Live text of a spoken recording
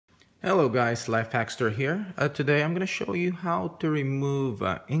Hello guys, Life Hackster here. Today I'm going to show you how to remove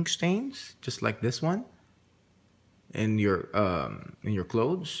ink stains, just like this one, in your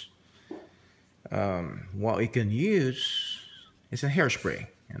clothes. What you can use is a hairspray,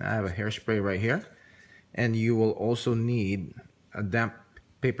 and I have a hairspray right here. And you will also need a damp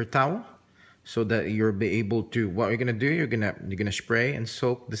paper towel, so that you'll be able to. What you're going to do, you're gonna spray and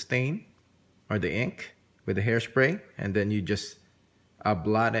soak the stain or the ink with the hairspray, and then you just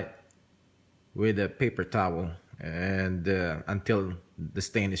blot it with a paper towel and until the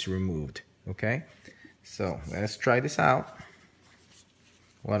stain is removed. Okay, so let's try this out.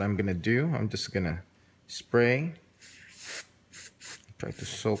 What I'm gonna do, I'm just gonna spray, try to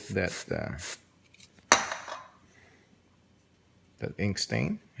soak that ink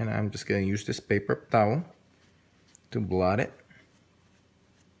stain, and I'm just gonna use this paper towel to blot it.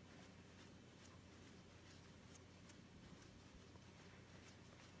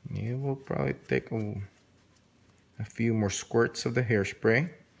 You will probably take a few more squirts of the hairspray,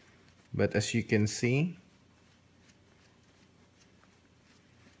 but as you can see,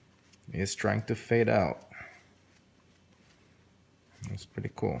 it's trying to fade out. That's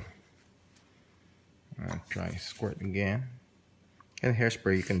pretty cool. I'll try squirt again. And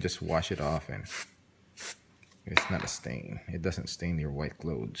hairspray, you can just wash it off, and it's not a stain. It doesn't stain your white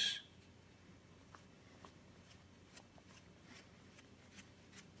clothes.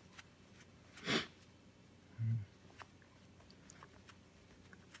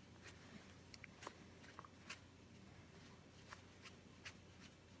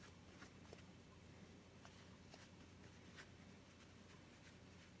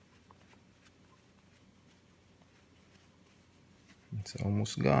 It's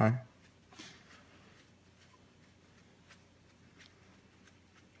almost gone.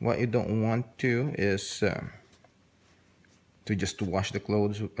 What you don't want to is to just wash the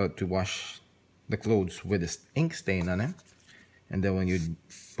clothes with this ink stain on it, and then when you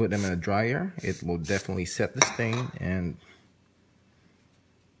put them in a dryer, it will definitely set the stain, and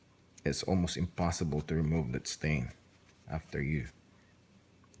it's almost impossible to remove that stain after you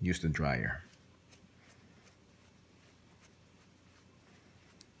use the dryer.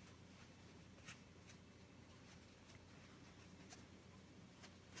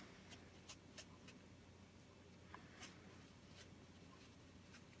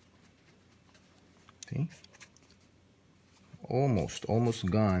 See? Almost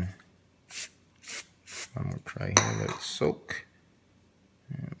gone. One more try here, let it soak.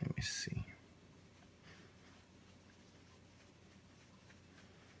 And let me see.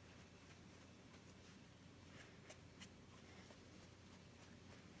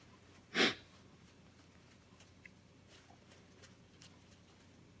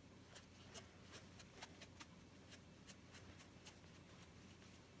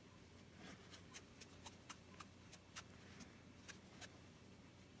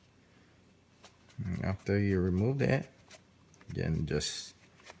 After you remove it, then just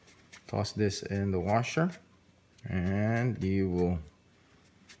toss this in the washer, and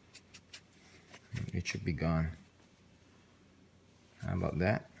it should be gone. How about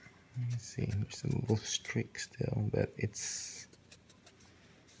that? Let's see, there's a little streak still, but it's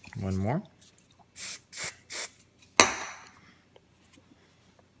one more.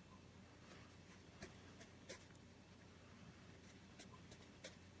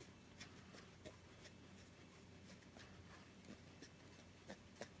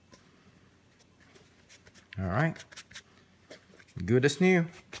 All right, good as new.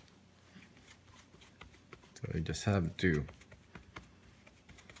 So you just have to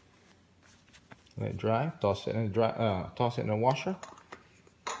let it dry, toss it in the washer,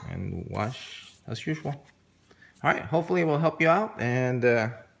 and wash as usual. All right, hopefully it will help you out, and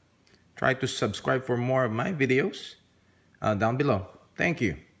try to subscribe for more of my videos down below. Thank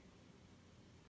you.